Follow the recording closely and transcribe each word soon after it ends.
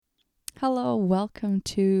Hello, welcome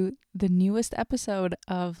to the newest episode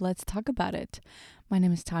of Let's Talk About It. My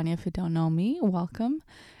name is Tanya. If you don't know me, welcome.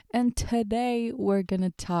 And today we're going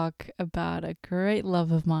to talk about a great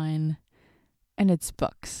love of mine, and it's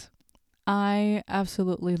books. I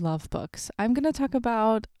absolutely love books. I'm going to talk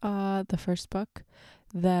about the first book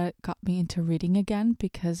that got me into reading again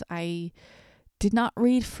because I did not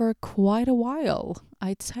read for quite a while.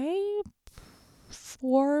 I'd say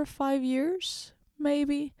 4 or 5 years,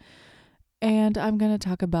 maybe. And I'm going to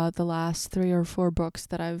talk about the last 3 or 4 books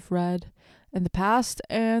that I've read in the past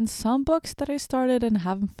and some books that I started and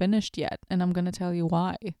haven't finished yet. And I'm going to tell you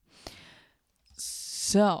why.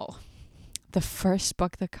 So, the first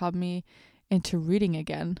book that got me into reading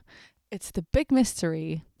again, it's The Big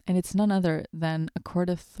Mystery, and it's none other than A Court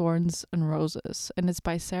of Thorns and Roses. And it's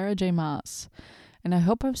by Sarah J. Maas. And I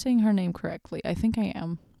hope I'm saying her name correctly. I think I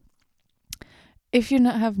am. If you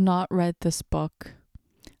have not read this book,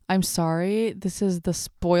 I'm sorry, this is the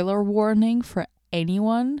spoiler warning for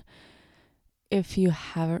anyone. If you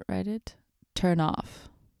haven't read it, turn off.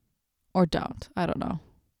 Or don't. I don't know.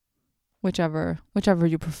 Whichever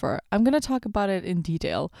you prefer. I'm going to talk about it in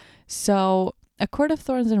detail. So, A Court of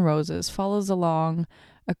Thorns and Roses follows along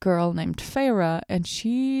a girl named Feyre, and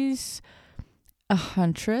she's a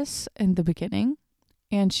huntress in the beginning,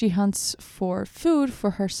 and she hunts for food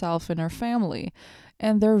for herself and her family,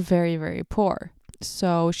 and they're very, very poor.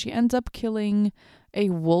 So she ends up killing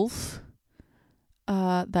a wolf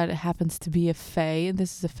that happens to be a fae.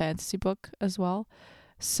 This is a fantasy book as well.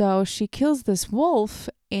 So she kills this wolf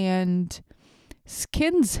and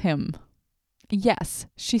skins him. Yes,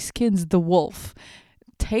 she skins the wolf,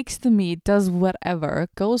 takes the meat, does whatever,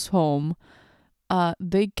 goes home.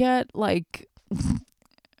 They get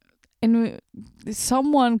and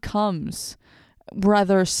someone comes,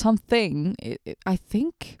 rather something.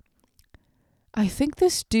 I think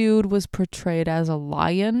this dude was portrayed as a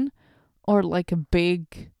lion or like a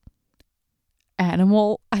big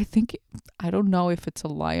animal. I don't know if it's a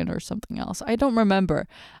lion or something else. I don't remember.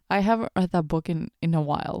 I haven't read that book in a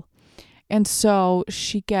while. And so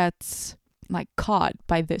she gets caught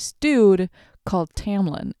by this dude called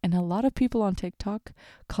Tamlin. And a lot of people on TikTok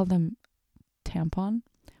call them Tampon,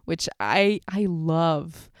 which I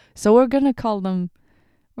love. So we're going to call him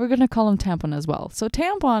Tampon as well. So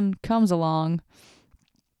Tampon comes along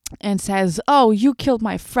and says, "Oh, you killed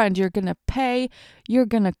my friend. You're going to pay. You're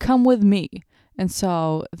going to come with me." And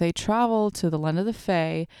so they travel to the land of the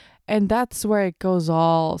Fae, and that's where it goes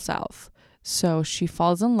all south. So she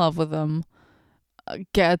falls in love with him,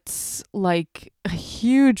 gets a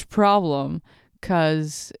huge problem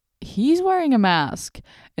because he's wearing a mask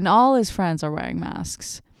and all his friends are wearing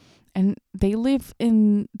masks. And they live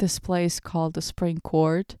in this place called the Spring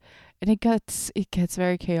Court, and it gets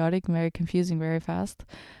very chaotic, very confusing, very fast.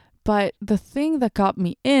 But the thing that got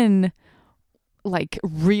me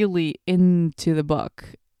really into the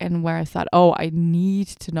book, and where I thought, oh, I need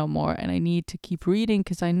to know more and I need to keep reading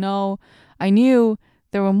because I knew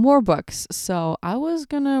there were more books, so I was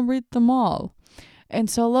gonna read them all. And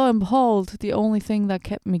so lo and behold, the only thing that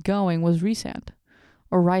kept me going was Rhysand.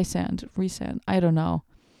 I don't know.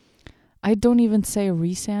 I don't even say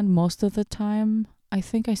Rhysand most of the time. I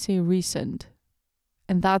think I say Rhysand.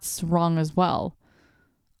 And that's wrong as well.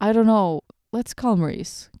 I don't know. Let's call him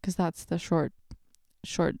Rhys, because that's the short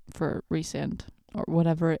for Rhysand, or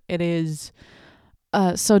whatever it is.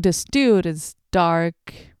 So this dude is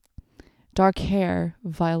dark hair,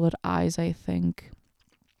 violet eyes, I think.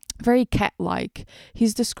 Very cat-like.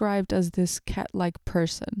 He's described as this cat-like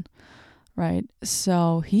person. Right?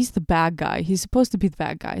 So he's the bad guy. He's supposed to be the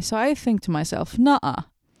bad guy. So I think to myself, nah,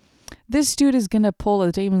 this dude is gonna pull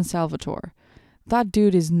a Damon Salvatore. That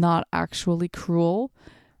dude is not actually cruel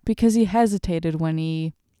because he hesitated when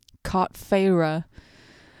he caught Feyre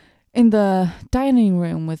in the dining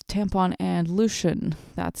room with Tampon and Lucien.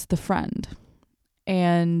 That's the friend.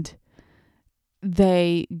 And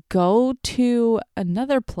they go to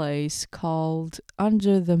another place called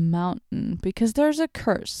Under the Mountain because there's a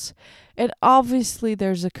curse. And obviously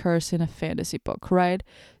there's a curse in a fantasy book, right?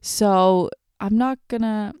 So I'm not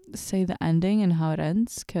gonna say the ending and how it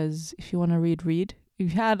ends, because if you want to read.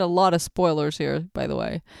 You've had a lot of spoilers here, by the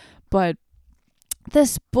way. But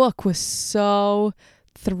this book was so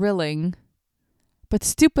thrilling, but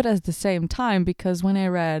stupid at the same time, because when I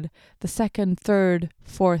read the second, third,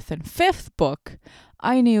 fourth, and fifth book,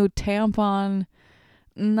 I knew Tampon,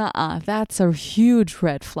 that's a huge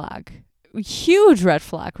red flag. Huge red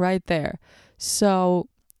flag right there. So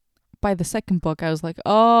by the second book, I was like,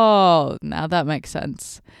 oh, now that makes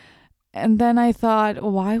sense. And then I thought,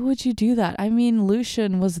 why would you do that? I mean,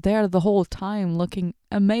 Lucian was there the whole time looking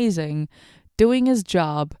amazing, doing his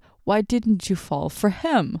job. Why didn't you fall for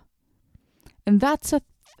him? And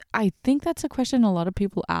I think that's a question a lot of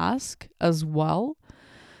people ask as well.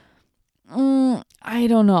 I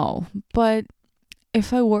don't know. But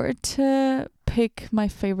if I were to pick my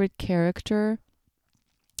favorite character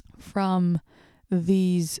from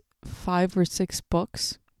these 5 or 6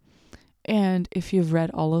 books, and if you've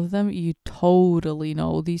read all of them, you totally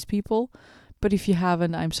know these people. But if you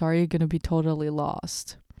haven't, I'm sorry, you're going to be totally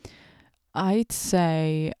lost. I'd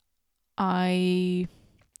say I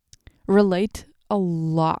relate a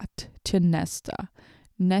lot to Nesta.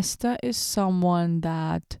 Nesta is someone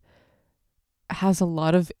that has a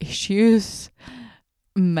lot of issues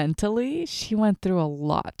mentally. She went through a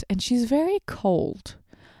lot and she's very cold.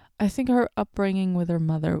 I think her upbringing with her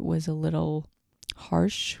mother was a little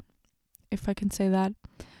harsh, if I can say that.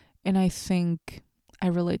 And I think I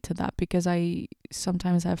relate to that because I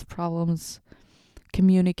sometimes have problems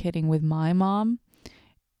communicating with my mom,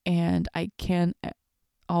 and I can't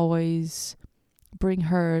always bring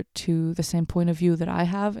her to the same point of view that I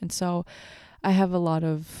have. And so I have a lot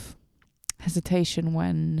of hesitation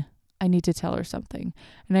when I need to tell her something.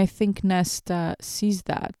 And I think Nesta sees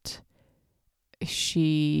that.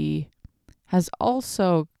 She has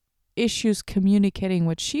also issues communicating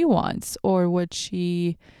what she wants or what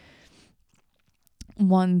she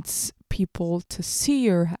wants people to see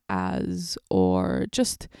her as, or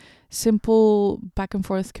just simple back and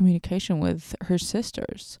forth communication with her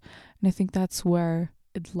sisters. And I think that's where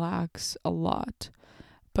it lacks a lot.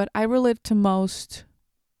 But I relate to most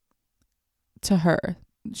to her.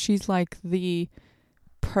 She's like the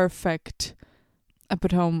perfect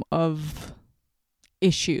epitome of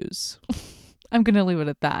issues. I'm going to leave it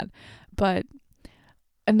at that. But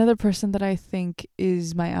another person that I think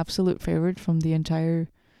is my absolute favorite from the entire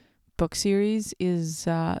book series is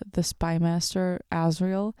the spy master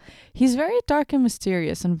Azrael. He's very dark and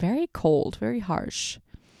mysterious and very cold, very harsh.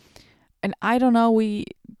 And I don't know, we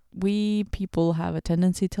people have a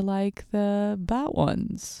tendency to like the bad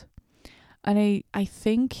ones. And I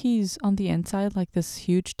think he's on the inside like this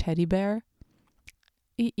huge teddy bear.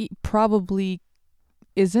 He probably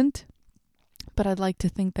isn't, but I'd like to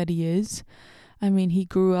think that he is. I mean, he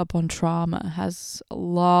grew up on trauma, has a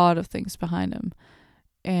lot of things behind him,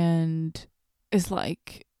 and is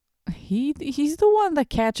like he's the one that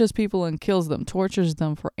catches people and kills them, tortures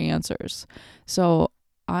them for answers. So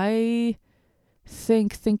I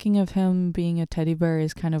think thinking of him being a teddy bear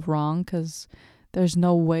is kind of wrong because there's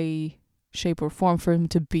no way, shape, or form for him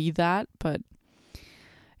to be that. But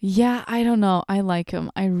yeah, I don't know. I like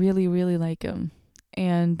him. I really, really like him.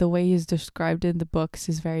 And the way he's described in the books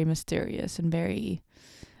is very mysterious and very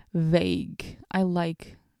vague. I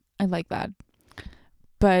like that.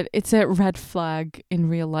 But it's a red flag in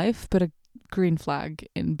real life, but a green flag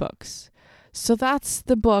in books. So that's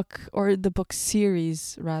the book, or the book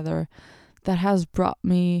series rather, that has brought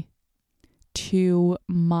me to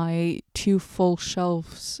my 2 full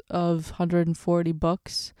shelves of 140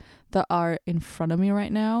 books that are in front of me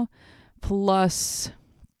right now, plus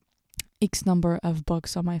X number of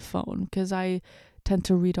books on my phone, because I tend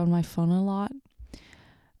to read on my phone a lot.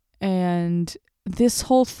 And this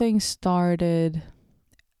whole thing started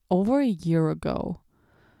over a year ago.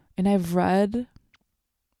 And I read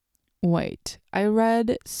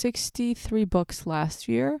 63 books last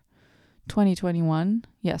year, 2021.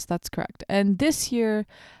 Yes, that's correct. And this year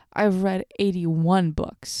I've read 81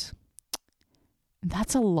 books.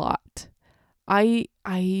 That's a lot. I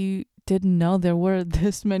didn't know there were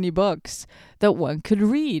this many books that one could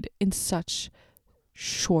read in such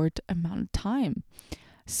short amount of time.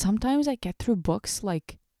 Sometimes I get through books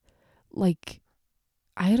like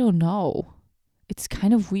I don't know. It's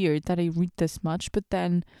kind of weird that I read this much, but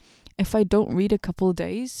then if I don't read a couple of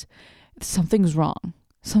days, something's wrong.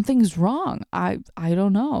 Something's wrong. I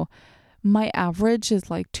don't know. My average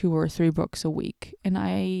is like 2 or 3 books a week, and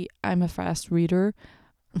I'm a fast reader.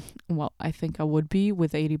 Well, I think I would be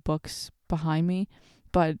with 80 books behind me,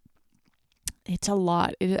 but it's a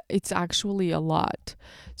lot. It's actually a lot.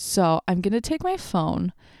 So I'm going to take my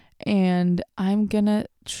phone and I'm going to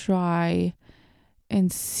try and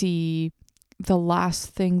see the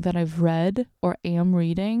last thing that I've read or am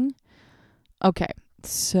reading. Okay,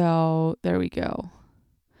 so there we go.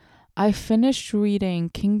 I finished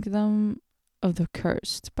reading Kingdom of the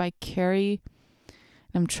Cursed by Carrie.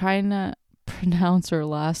 I'm trying to pronounce her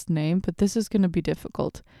last name, but this is going to be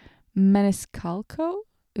difficult. Maniscalco?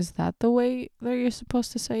 Is that the way that you're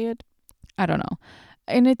supposed to say it? I don't know.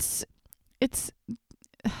 And it's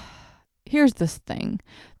here's this thing.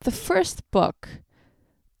 The first book,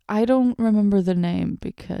 I don't remember the name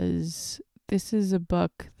because this is a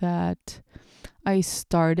book that I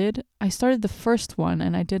started. I started the first one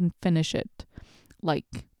and I didn't finish it.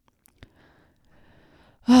 Like,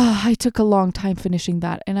 I took a long time finishing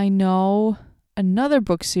that. And I know another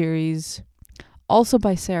book series, also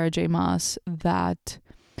by Sarah J. Maas, that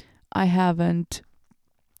I haven't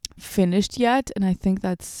finished yet, and I think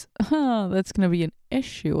that's going to be an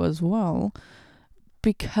issue as well,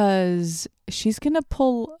 because she's going to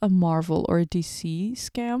pull a Marvel or a DC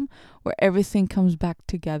scam where everything comes back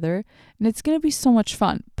together, and it's going to be so much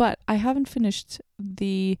fun. But I haven't finished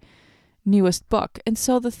the newest book. And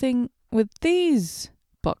so the thing with these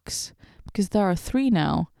books, because there are 3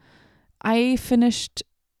 now, I finished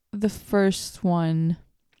the first one.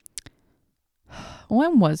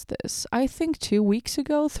 When was this? I think 2 weeks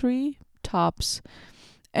ago, 3 tops.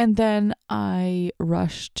 And then I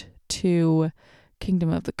rushed to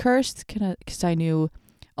Kingdom of the Cursed because I knew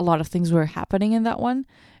a lot of things were happening in that one.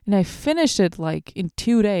 And I finished it like in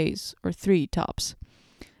 2 days or 3 tops.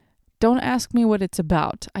 Don't ask me what it's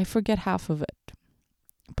about. I forget half of it.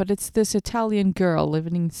 But it's this Italian girl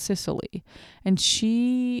living in Sicily. And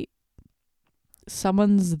she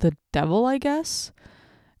summons the devil, I guess.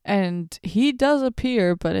 And he does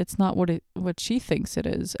appear, but it's not what she thinks it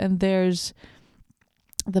is. And there's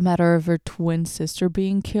the matter of her twin sister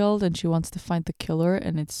being killed, and she wants to find the killer,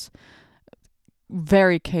 and it's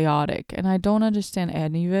very chaotic. And I don't understand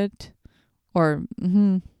any of it, or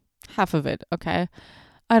half of it, okay?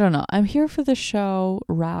 I don't know. I'm here for the show,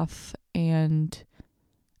 Wrath, and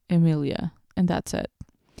Emilia, and that's it.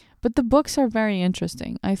 But the books are very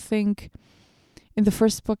interesting. I think in the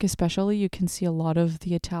first book especially, you can see a lot of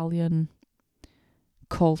the Italian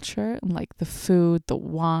culture and like the food, the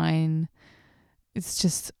wine. It's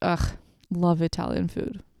just, love Italian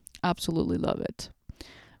food. Absolutely love it.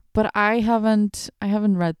 But I haven't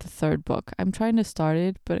read the third book. I'm trying to start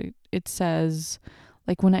it, but it says,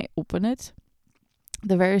 like when I open it,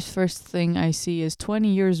 the very first thing I see is 20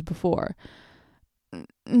 years before.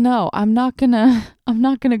 No, I'm not gonna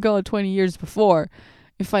go 20 years before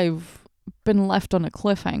if I've been left on a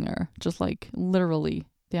cliffhanger, just like literally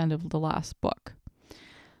the end of the last book.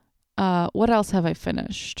 What else have I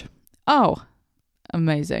finished? Oh,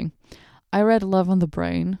 amazing. I read Love on the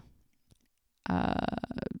Brain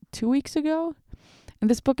 2 weeks ago, and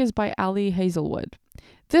this book is by Ali Hazelwood.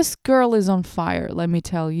 This girl is on fire, let me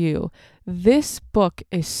tell you. This book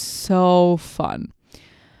is so fun.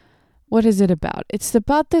 What is it about? It's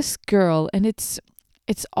about this girl, and it's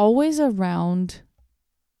always around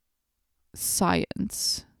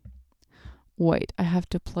science. Wait, I have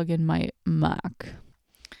to plug in my Mac.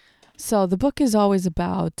 So the book is always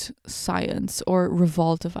about science, or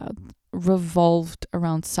revolved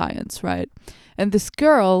around science, right? And this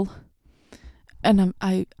girl, and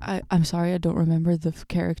I'm sorry, I don't remember the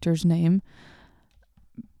character's name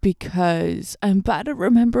because I'm bad at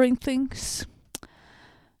remembering things.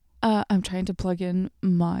 I'm trying to plug in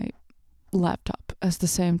my laptop at the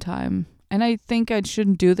same time. And I think I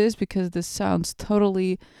shouldn't do this because this sounds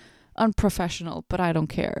totally unprofessional, but I don't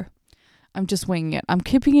care. I'm just winging it. I'm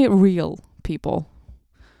keeping it real, people.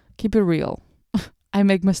 Keep it real. I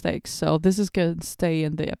make mistakes, so this is going to stay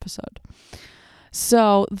in the episode.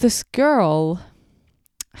 So this girl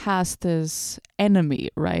has this enemy,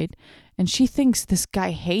 right? And she thinks this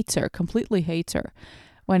guy hates her, completely hates her,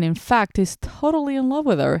 when in fact he's totally in love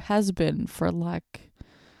with her, has been for like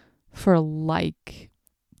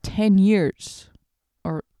 10 years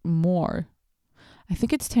or more. I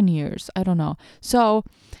think it's 10 years. I don't know. So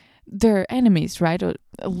they're enemies, right? Or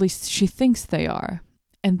at least she thinks they are.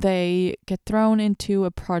 And they get thrown into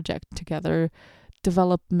a project together,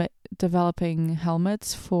 developing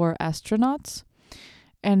helmets for astronauts.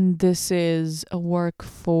 And this is a work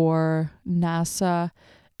for NASA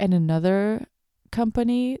and another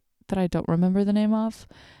company that I don't remember the name of.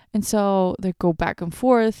 And so they go back and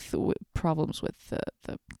forth with problems with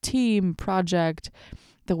the team project,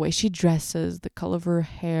 the way she dresses, the color of her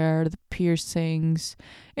hair, the piercings.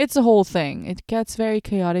 It's a whole thing. It gets very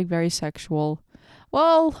chaotic, very sexual.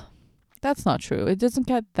 Well, that's not true. It doesn't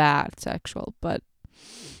get that sexual, but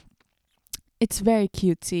it's very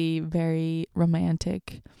cutesy, very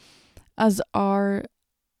romantic, as are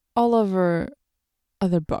all of her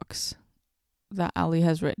other books that Ali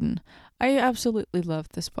has written. I absolutely love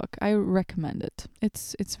this book. I recommend it.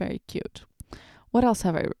 It's very cute. What else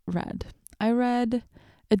have I read? I read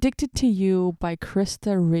Addicted to You by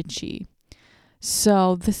Krista Ritchie.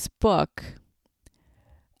 So this book,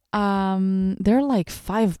 there are like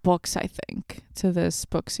 5 books, I think, to this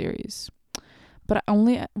book series. but I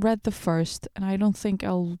only read the first, and I don't think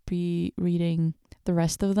I'll be reading the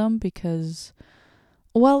rest of them because,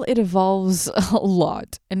 well, it evolves a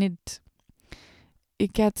lot, and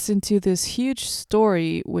it gets into this huge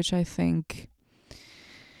story, which I think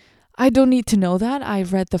I don't need to know that.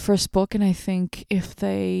 I've read the first book, and I think if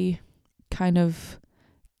they kind of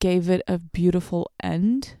gave it a beautiful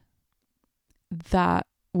end, that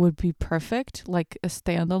would be perfect. Like a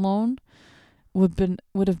standalone would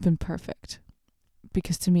have been perfect,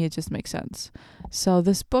 because to me it just makes sense. So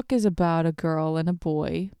this book is about a girl and a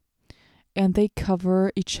boy, and they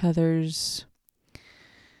cover each other's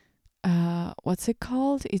what's it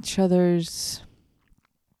called? Each other's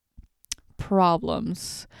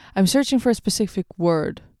problems. I'm searching for a specific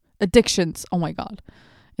word. Addictions. Oh my god.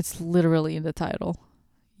 It's literally in the title.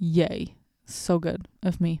 Yay. So good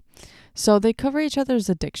of me. So they cover each other's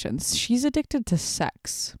addictions. She's addicted to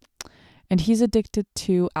sex, and he's addicted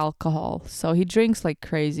to alcohol. So he drinks like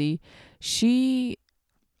crazy. She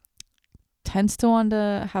tends to want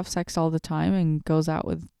to have sex all the time and goes out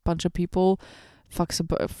with a bunch of people, fucks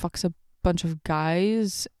a bunch of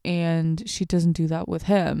guys, and she doesn't do that with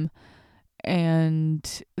him.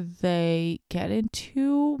 And they get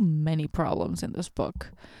into many problems in this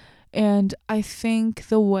book. And I think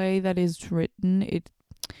the way that is written, it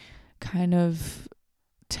kind of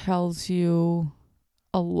tells you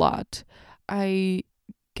a lot. I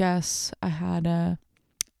guess I had an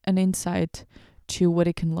insight to what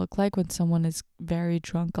it can look like when someone is very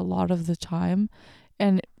drunk a lot of the time.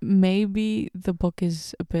 And maybe the book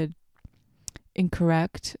is a bit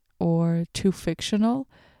incorrect or too fictional.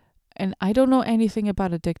 And I don't know anything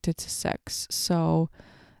about Addicted to Sex. So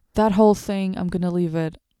that whole thing, I'm going to leave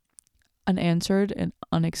it unanswered and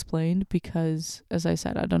unexplained because, as I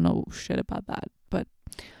said, I don't know shit about that. But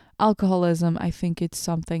alcoholism, I think it's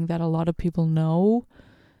something that a lot of people know,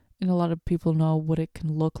 and a lot of people know what it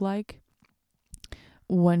can look like.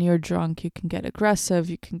 When you're drunk, you can get aggressive,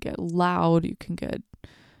 you can get loud, you can get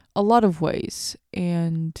a lot of ways.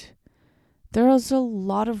 And there's a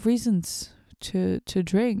lot of reasons to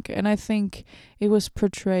drink. And I think it was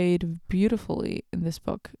portrayed beautifully in this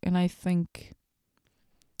book. And I think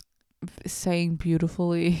saying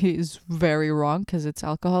beautifully is very wrong because it's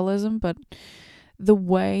alcoholism, but the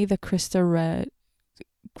way that Krista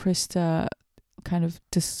kind of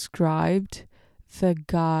described the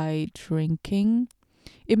guy drinking,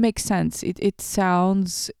 it makes sense. It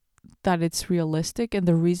sounds that it's realistic, and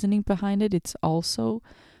the reasoning behind it's also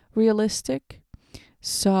realistic.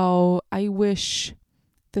 So I wish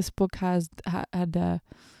this book had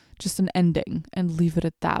just an ending and leave it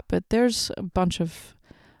at that. But there's a bunch of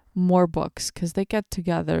more books because they get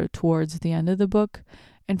together towards the end of the book.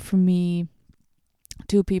 And for me,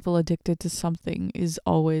 two people addicted to something is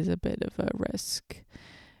always a bit of a risk.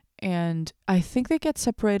 And I think they get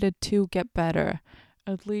separated to get better.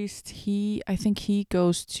 At least I think he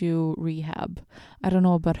goes to rehab. I don't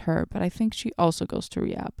know about her, but I think she also goes to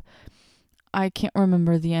rehab. I can't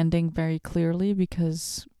remember the ending very clearly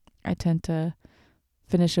because I tend to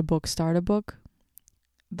finish a book, start a book.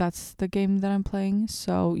 That's the game that I'm playing.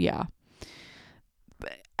 So yeah,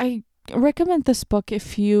 I recommend this book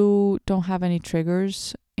if you don't have any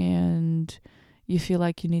triggers and you feel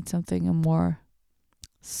like you need something more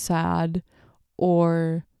sad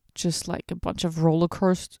or just like a bunch of roller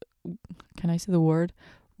coasters. Can I say the word?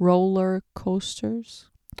 Roller coasters.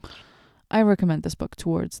 I recommend this book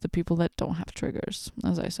towards the people that don't have triggers,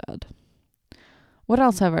 as I said. What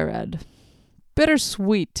else have I read?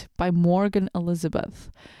 Bittersweet by Morgan Elizabeth.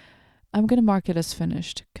 I'm going to mark it as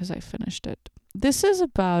finished because I finished it. This is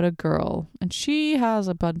about a girl, and she has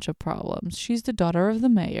a bunch of problems. She's the daughter of the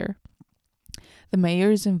mayor. The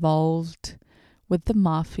mayor is involved with the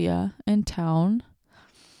mafia in town,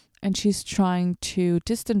 and she's trying to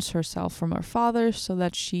distance herself from her father so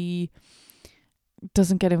that she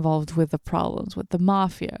doesn't get involved with the problems with the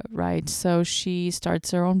mafia, right? So she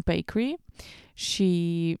starts her own bakery.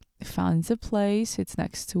 She finds a place. It's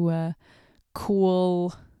next to a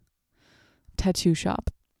cool tattoo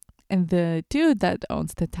shop. And the dude that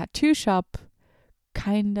owns the tattoo shop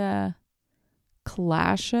kind of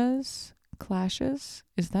clashes.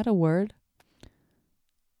 Is that a word?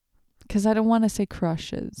 Because I don't want to say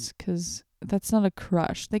crushes, because that's not a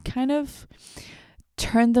crush. They kind of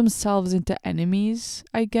turn themselves into enemies,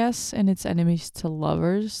 I guess, and it's enemies to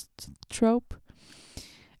lovers trope.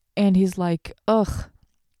 And he's like, ugh,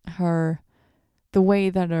 the way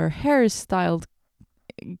that her hair is styled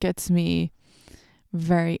gets me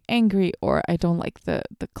very angry, or I don't like the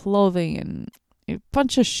clothing and a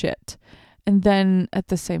bunch of shit. And then at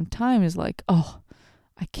the same time is like, oh,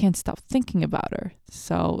 I can't stop thinking about her.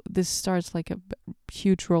 So this starts like a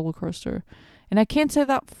huge roller coaster. And I can't say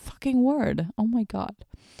that fucking word. Oh my God.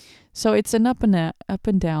 So it's an up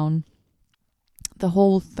and down. The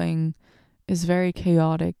whole thing is very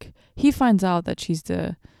chaotic. He finds out that she's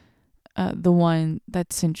the one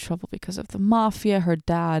that's in trouble because of the mafia. Her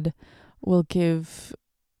dad will give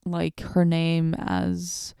like her name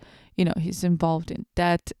as, he's involved in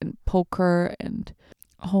debt and poker and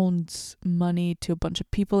owns money to a bunch of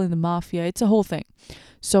people in the mafia. It's a whole thing.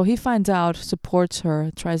 So he finds out, supports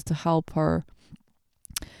her, tries to help her.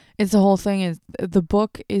 It's the whole thing. The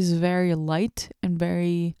book is very light and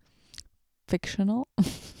very fictional.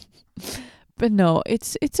 But no,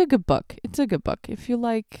 it's a good book. It's a good book. If you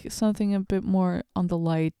like something a bit more on the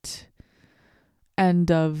light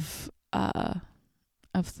end of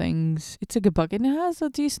things, it's a good book. And it has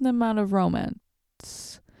a decent amount of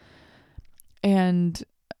romance. And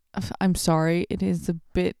I'm sorry, it is a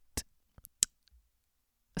bit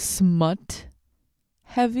smut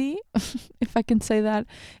heavy, if I can say that.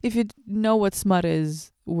 If you know what smut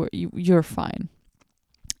is, you're fine.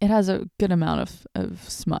 It has a good amount of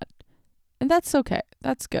smut. And that's okay.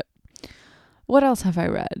 That's good. What else have I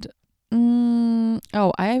read?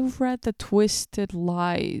 I've read the Twisted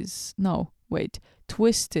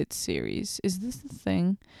series. Is this the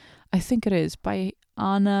thing? I think it is, by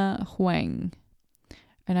Anna Huang.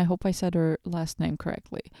 And I hope I said her last name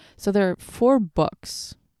correctly. So there are 4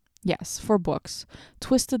 books. Yes, 4 books.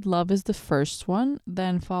 Twisted Love is the first one,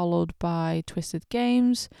 then followed by Twisted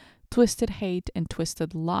Games, Twisted Hate, and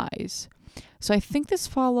Twisted Lies. So I think this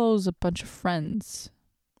follows a bunch of friends.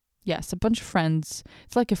 Yes, a bunch of friends.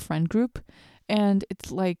 It's like a friend group, and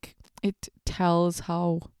it's like it tells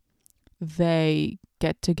how they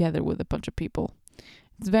get together with a bunch of people.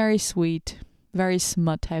 It's very sweet, very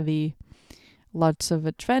smut heavy, lots of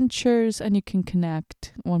adventures, and you can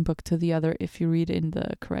connect one book to the other if you read in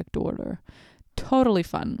the correct order. Totally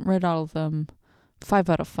fun. Read all of them. 5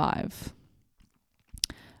 out of 5.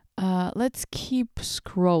 Let's keep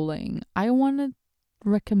scrolling. I want to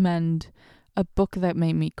recommend a book that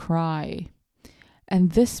made me cry.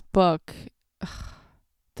 And this book,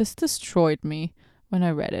 this destroyed me when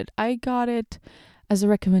I read it. I got it as a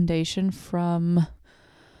recommendation from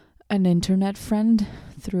an internet friend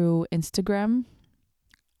through Instagram.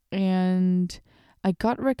 And I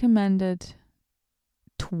got recommended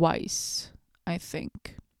twice, I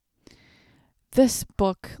think. This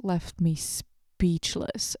book left me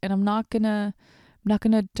speechless, and I'm not gonna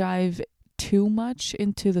dive too much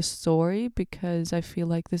into the story because I feel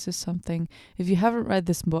like this is something, if you haven't read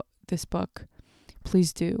this book,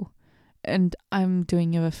 please do. And I'm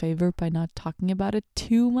doing you a favor by not talking about it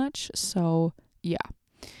too much. So yeah,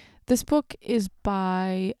 this book is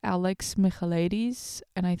by Alex Michaelides,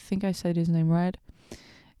 and I think I said his name right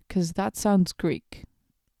because that sounds Greek.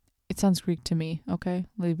 It sounds Greek to me. Okay,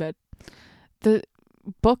 leave it. The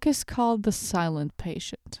book is called The Silent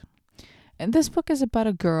Patient. And this book is about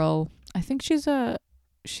a girl. I think she's an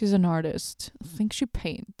artist. I think she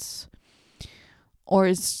paints.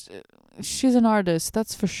 She's an artist,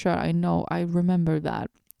 that's for sure. I remember that.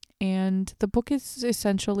 And the book is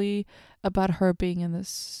essentially about her being in this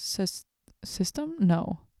system.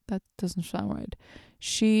 No, that doesn't sound right.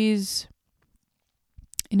 She's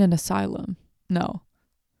in an asylum. No.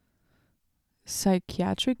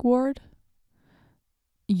 Psychiatric ward?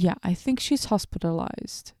 Yeah, I think she's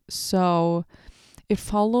hospitalized. So it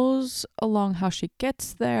follows along how she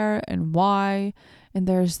gets there and why. And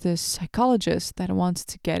there's this psychologist that wants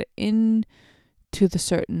to get in to the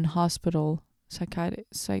certain hospital.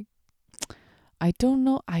 I don't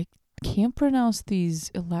know. I can't pronounce these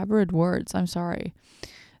elaborate words. I'm sorry.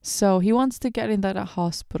 So he wants to get in that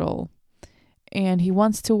hospital. And he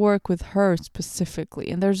wants to work with her specifically.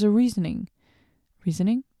 And there's a reason.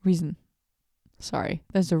 Sorry,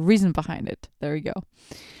 there's a reason behind it. There we go.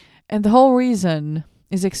 And the whole reason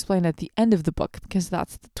is explained at the end of the book because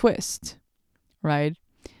that's the twist, right?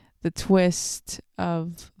 The twist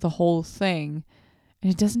of the whole thing.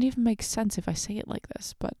 And it doesn't even make sense if I say it like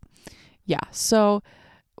this, but yeah. So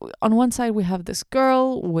on one side, we have this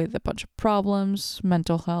girl with a bunch of problems,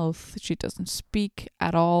 mental health. She doesn't speak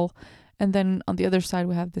at all. And then on the other side,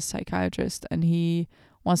 we have this psychiatrist, and he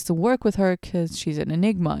wants to work with her because she's an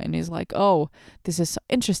enigma, and he's like, oh, this is so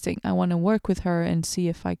interesting. I want to work with her and see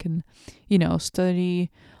if I can,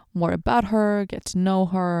 study more about her, get to know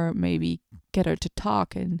her, maybe get her to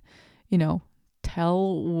talk and,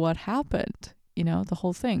 tell what happened, the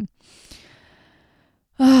whole thing.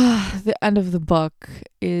 The end of the book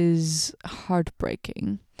is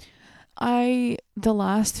heartbreaking. The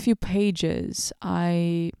last few pages,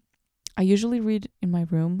 I I usually read in my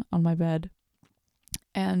room on my bed.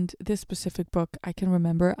 And this specific book, I can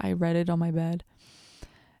remember I read it on my bed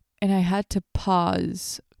and I had to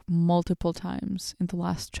pause multiple times in the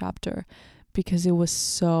last chapter because it was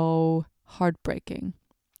so heartbreaking.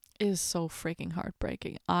 It is so freaking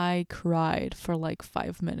heartbreaking. I cried for like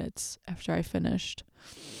 5 minutes after I finished.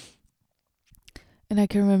 And I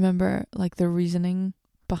can remember like the reasoning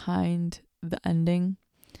behind the ending.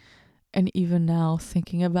 And even now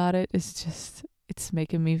thinking about it is just, it's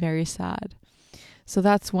making me very sad. So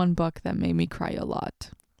that's one book that made me cry a lot.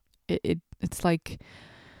 It's like,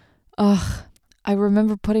 I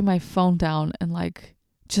remember putting my phone down and like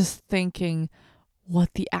just thinking, what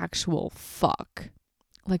the actual fuck?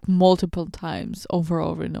 Like multiple times over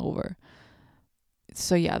and over.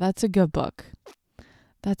 So yeah, that's a good book.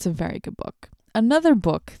 That's a very good book. Another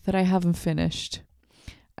book that I haven't finished,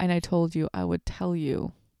 and I told you I would tell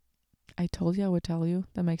you. I told you I would tell you.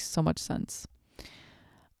 That makes so much sense.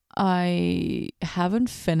 I haven't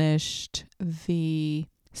finished the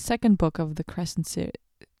second book of the Crescent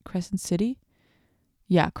City?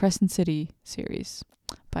 Yeah, Crescent City series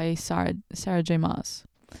by Sarah J. Maas.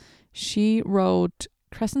 She wrote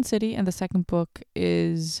Crescent City, and the second book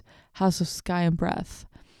is House of Sky and Breath.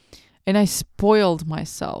 And I spoiled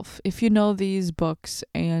myself. If you know these books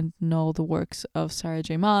and know the works of Sarah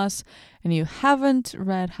J. Maas, and you haven't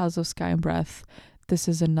read House of Sky and Breath, this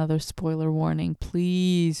is another spoiler warning.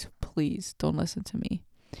 Please, please don't listen to me,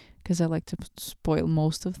 because I like to spoil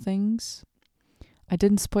most of things. I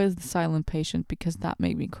didn't spoil The Silent Patient because that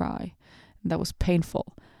made me cry. That was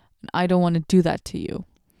painful. And I don't want to do that to you.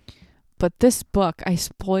 But this book, I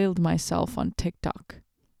spoiled myself on TikTok.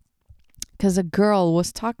 Because a girl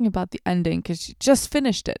was talking about the ending because she just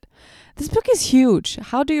finished it. This book is huge.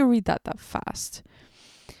 How do you read that fast?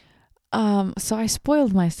 So I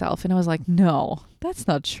spoiled myself and I was like, no, that's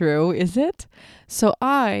not true, is it? So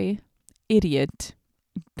I, idiot,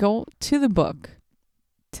 go to the book,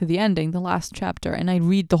 to the ending, the last chapter, and I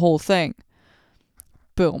read the whole thing.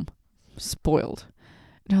 Boom. Spoiled.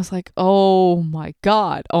 And I was like, oh my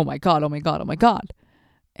God. And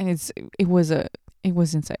it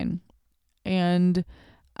was insane. And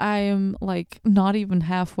I'm like not even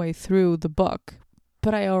halfway through the book,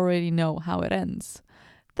 but I already know how it ends.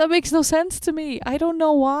 That makes no sense to me. I don't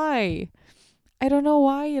know why.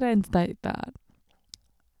 It ends like that.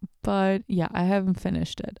 But yeah, I haven't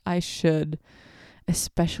finished it. I should,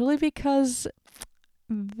 especially because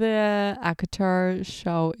the ACOTAR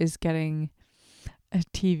show is getting a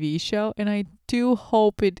TV show, and I do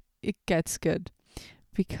hope it gets good.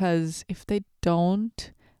 Because if they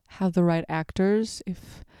don't have the right actors,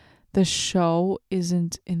 if the show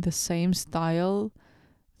isn't in the same style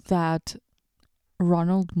that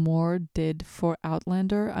Ronald Moore did for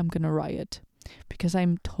Outlander, I'm gonna riot, because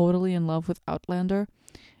I'm totally in love with Outlander.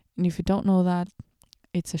 And if you don't know that,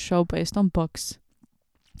 it's a show based on books,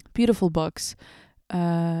 beautiful books,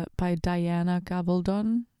 by Diana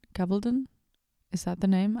Gabaldon. Is that the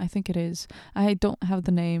name? I think it is. I don't have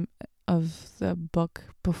the name of the book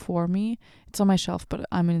before me. It's on my shelf, but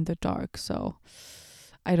I'm in the dark, so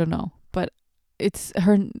I don't know. But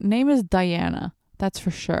her name is Diana, that's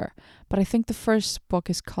for sure. But I think the first book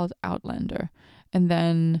is called Outlander. And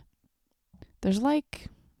then there's like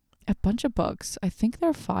a bunch of books. I think there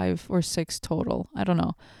are 5 or 6 total. I don't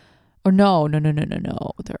know. Or no.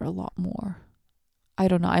 There are a lot more. I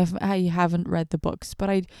don't know. I haven't read the books, but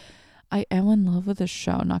I am in love with the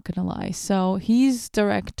show, not gonna lie. So he's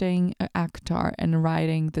directing ACOTAR and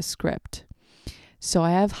writing the script. So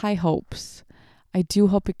I have high hopes. I do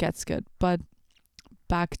hope it gets good. But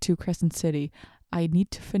back to Crescent City, I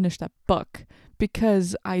need to finish that book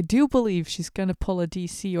because I do believe she's gonna pull a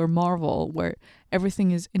DC or Marvel where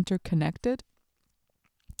everything is interconnected.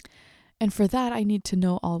 And for that, I need to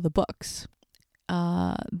know all the books.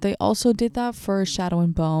 They also did that for Shadow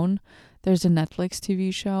and Bone. There's a Netflix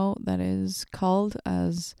TV show that is called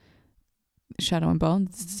as Shadow and Bone.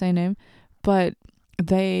 It's the same name. But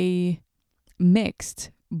they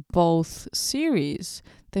mixed both series.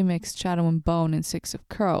 They mixed Shadow and Bone and Six of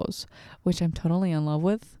Crows, which I'm totally in love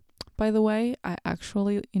with, by the way. I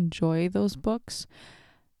actually enjoy those books.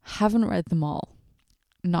 Haven't read them all.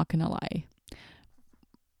 Not gonna lie.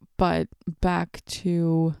 But back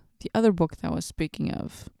to the other book that I was speaking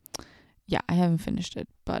of. Yeah, I haven't finished it,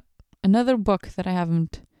 but another book that I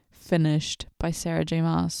haven't finished by Sarah J.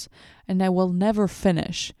 Maas, and I will never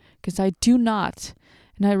finish, because I do not,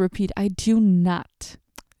 and I repeat, I do not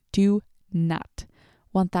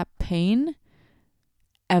want that pain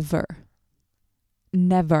ever.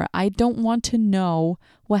 Never. I don't want to know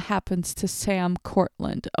what happens to Sam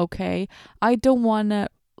Cortland, okay? I don't want to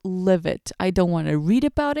live it. I don't want to read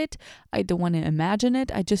about it. I don't want to imagine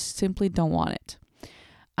it. I just simply don't want it.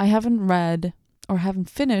 I haven't read, or haven't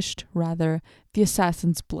finished, rather, The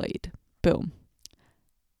Assassin's Blade. Boom.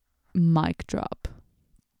 Mic drop.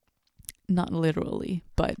 Not literally,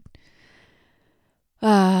 but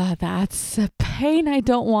that's a pain I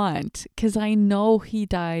don't want, because I know he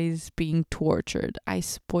dies being tortured. I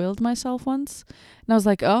spoiled myself once, and I was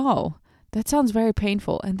like, oh, that sounds very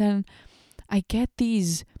painful. And then I get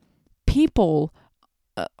these people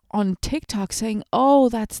on TikTok saying, oh,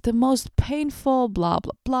 that's the most painful, blah,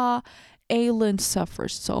 blah, blah. Aelin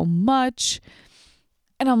suffers so much.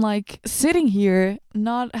 And I'm like sitting here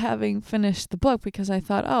not having finished the book because I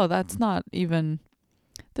thought, oh, that's not even...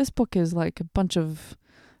 This book is like a bunch of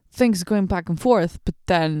things going back and forth, but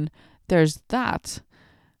then there's that.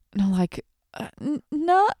 And I'm like,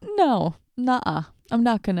 no, nah. I'm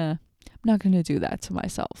not gonna do that to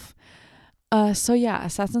myself. So yeah,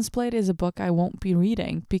 Assassin's Blade is a book I won't be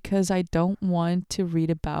reading because I don't want to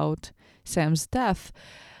read about Sam's death.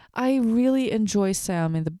 I really enjoy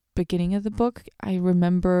Sam in the beginning of the book. I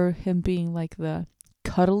remember him being like the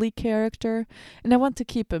cuddly character, and I want to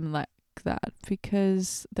keep him like that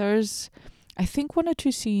because there's, I think, one or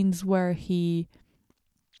two scenes where he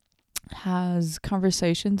has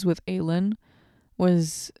conversations with Aelin,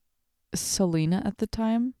 was Selena at the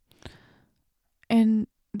time, and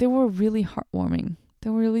they were really heartwarming. They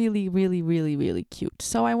were really, really, really, really cute.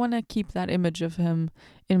 So I want to keep that image of him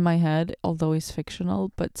in my head, although he's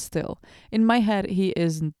fictional, but still. In my head, he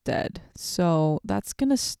isn't dead. So that's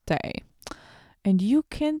gonna stay. And you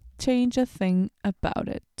can't change a thing about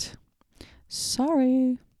it.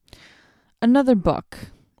 Sorry. Another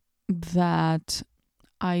book that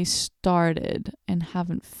I started and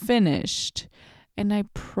haven't finished, and I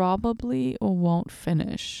probably won't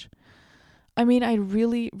finish. I mean, I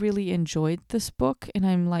really, really enjoyed this book, and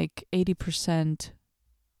I'm like 80%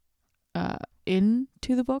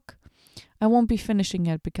 into the book. I won't be finishing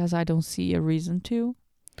it because I don't see a reason to.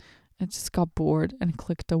 I just got bored and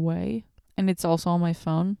clicked away. And it's also on my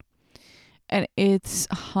phone. And it's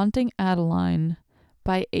Hunting Adeline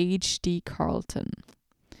by H.D. Carlton.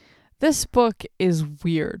 This book is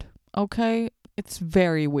weird, okay? It's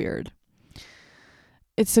very weird.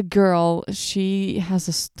 It's a girl, she has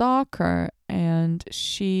a stalker, and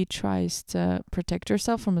she tries to protect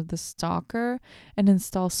herself from the stalker and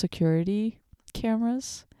install security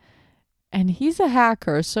cameras. And he's a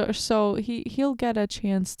hacker, so he'll get a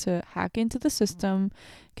chance to hack into the system,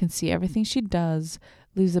 can see everything she does,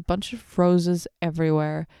 leaves a bunch of roses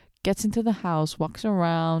everywhere, gets into the house, walks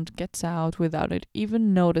around, gets out without it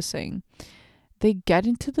even noticing. They get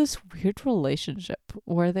into this weird relationship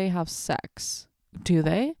where they have sex. Do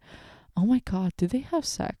they? Oh my god, do they have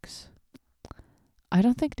sex? I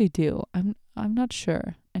don't think they do. I'm not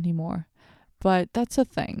sure anymore. But that's a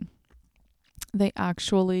thing. They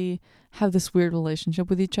actually have this weird relationship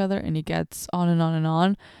with each other, and it gets on and on and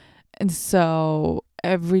on. And so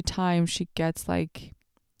every time she gets like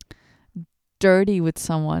dirty with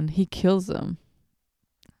someone, he kills them.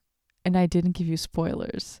 And I didn't give you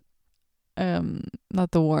spoilers.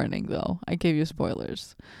 Not the warning though. I gave you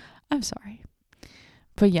spoilers. I'm sorry.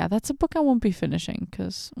 But yeah, that's a book I won't be finishing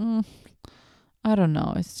because I don't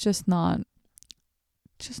know. It's just not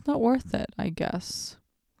worth it, I guess.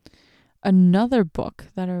 Another book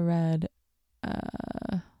that I read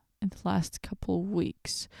in the last couple of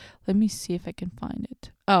weeks. Let me see if I can find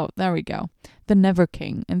it. Oh, there we go. The Never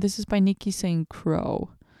King. And this is by Nikki St.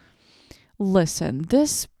 Crow. Listen,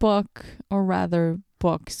 this book, or rather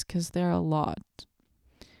books, because there are a lot.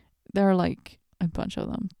 There are like a bunch of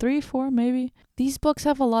them. 3, 4 maybe. These books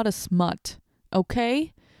have a lot of smut,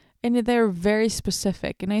 okay? And they're very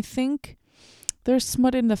specific. And I think there's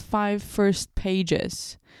smut in the 5 first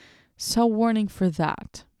pages. So warning for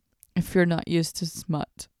that. If you're not used to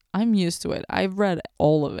smut. I'm used to it. I've read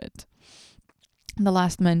all of it. The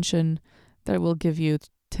last mention that I will give you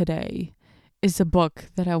today is a book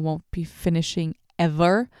that I won't be finishing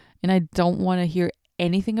ever. And I don't want to hear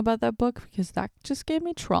anything about that book because that just gave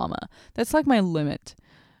me trauma. That's like my limit.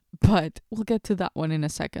 But we'll get to that one in a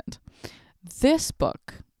second. This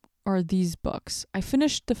book, or these books, I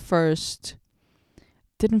finished the first,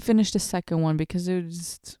 didn't finish the second one because it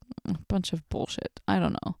was a bunch of bullshit. I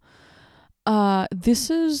don't know. This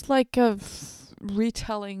is like a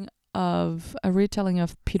retelling of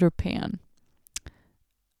Peter Pan.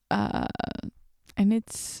 And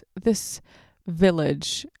it's this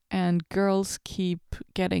village, and girls keep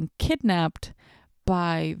getting kidnapped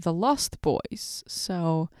by the Lost Boys.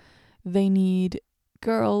 So they need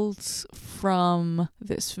girls from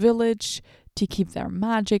this village to keep their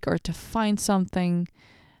magic or to find something.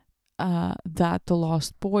 that the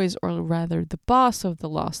Lost Boys, or rather the boss of the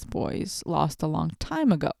Lost Boys, lost a long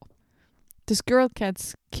time ago. This girl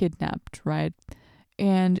gets kidnapped, right?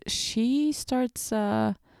 And she starts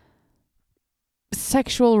a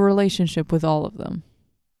sexual relationship with all of them.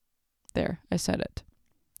 There, I said it.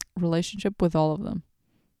 Relationship with all of them.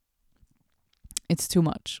 It's too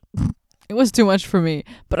much. It was too much for me.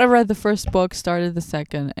 But I read the first book, started the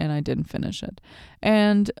second, and I didn't finish it.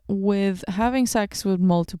 And with having sex with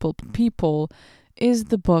multiple people is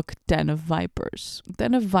the book Den of Vipers.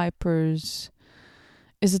 Den of Vipers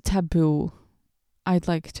is a taboo, I'd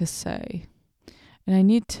like to say. And I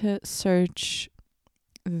need to search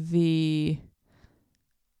the...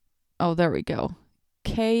 Oh, there we go.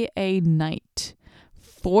 K.A. Knight.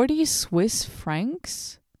 40 Swiss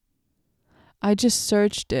francs? I just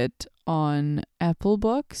searched it on Apple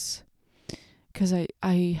Books because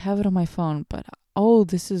I have it on my phone, but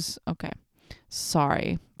this is okay.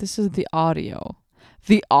 Sorry, this is the audio.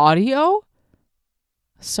 The audio?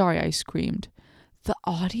 Sorry, I screamed. The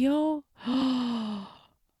audio?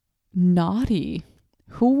 Naughty.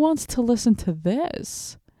 Who wants to listen to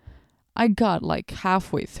this? I got like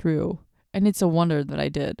halfway through, and it's a wonder that I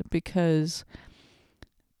did because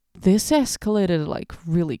this escalated like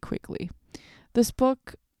really quickly. This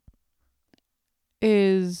book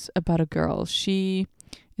is about a girl. She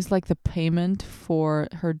is like the payment for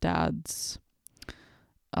her dad's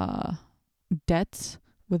debts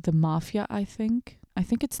with the mafia, I think. I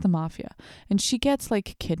think it's the mafia. And she gets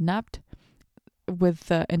like kidnapped with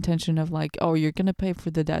the intention of like, oh, you're going to pay for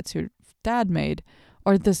the debts your dad made,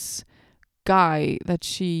 or this guy that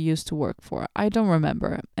she used to work for. I don't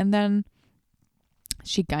remember. And then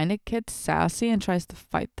she kind of gets sassy and tries to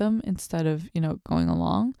fight them instead of, going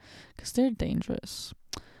along because they're dangerous.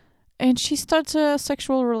 And she starts a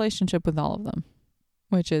sexual relationship with all of them,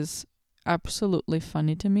 which is absolutely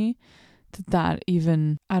funny to me. That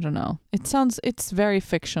even, I don't know. It's very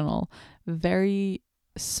fictional, very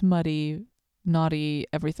smutty, naughty,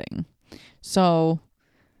 everything. So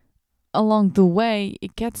along the way,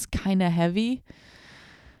 it gets kind of heavy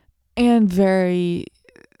and very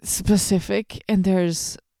specific, and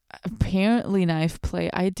there's apparently knife play.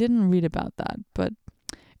 I didn't read about that, but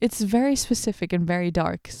it's very specific and very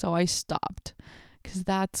dark, so I stopped because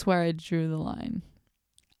that's where I drew the line.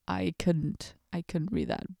 I couldn't read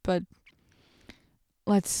that, but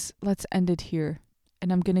let's end it here,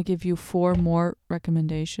 and I'm gonna give you 4 more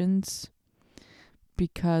recommendations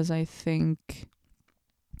because I think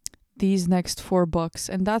these next 4 books,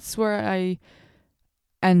 and that's where I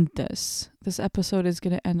end this episode is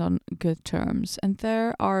going to end on good terms. And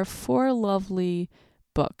there are 4 lovely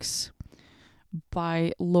books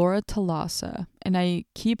by Laura Talassa, and I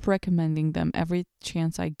keep recommending them every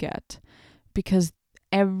chance I get because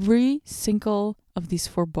every single of these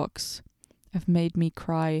 4 books have made me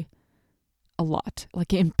cry a lot, like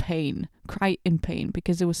cry in pain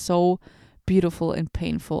because it was so beautiful and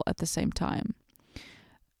painful at the same time.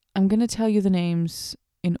 I'm going to tell you the names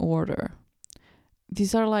in order.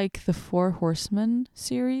 These are like the 4 Horsemen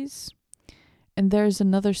series. And there's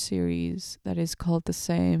another series that is called the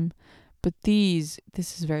same. But this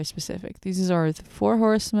is very specific. These are the 4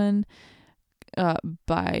 Horsemen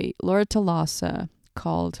by Laura Talassa,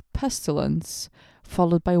 called Pestilence,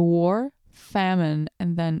 followed by War, Famine,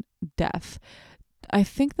 and then Death. I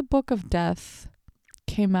think the Book of Death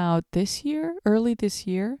came out early this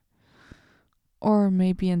year. Or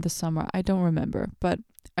maybe in the summer. I don't remember. But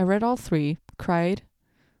I read all 3. Cried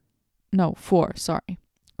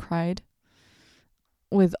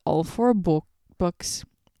with all 4 books,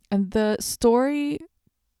 and the story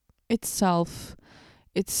itself,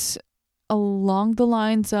 it's along the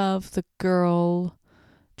lines of the girl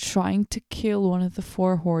trying to kill one of the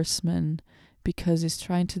 4 horsemen because he's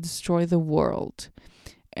trying to destroy the world,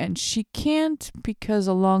 and she can't because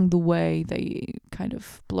along the way they kind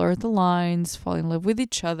of blur the lines, fall in love with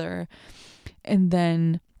each other, and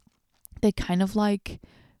then they kind of like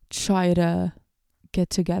try to get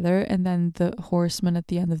together, and then the horseman at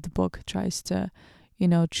the end of the book tries to,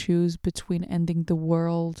 choose between ending the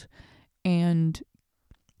world and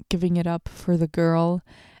giving it up for the girl.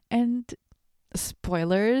 And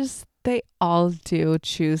spoilers, they all do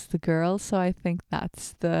choose the girl, so I think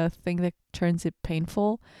that's the thing that turns it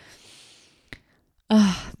painful.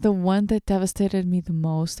 The one that devastated me the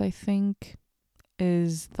most, I think,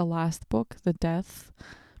 is the last book, the Death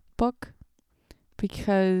book,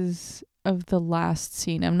 because of the last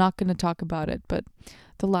scene. I'm not going to talk about it, but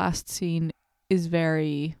the last scene is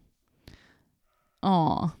very,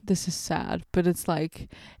 this is sad, but it's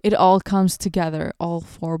like it all comes together, all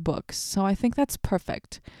 4 books. So I think that's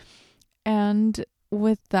perfect. And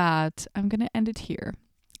with that, I'm going to end it here.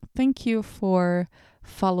 Thank you for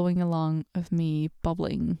following along of me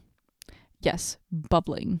bubbling. Yes,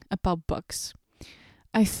 bubbling about books.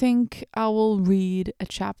 I think I will read a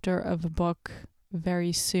chapter of a book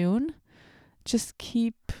very soon. Just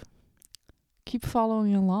keep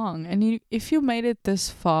following along. And if you made it this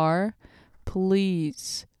far,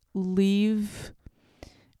 please leave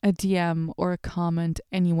a DM or a comment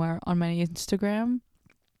anywhere on my Instagram.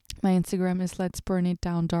 My Instagram is Let's Burn It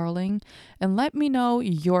Down Darling, and let me know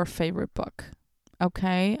your favorite book.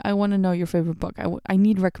 Okay, I want to know your favorite book. I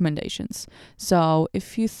need recommendations. So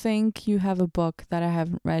if you think you have a book that I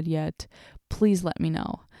haven't read yet, please let me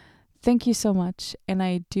know. Thank you so much, and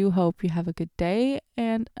I do hope you have a good day,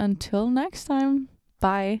 and until next time,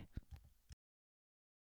 bye.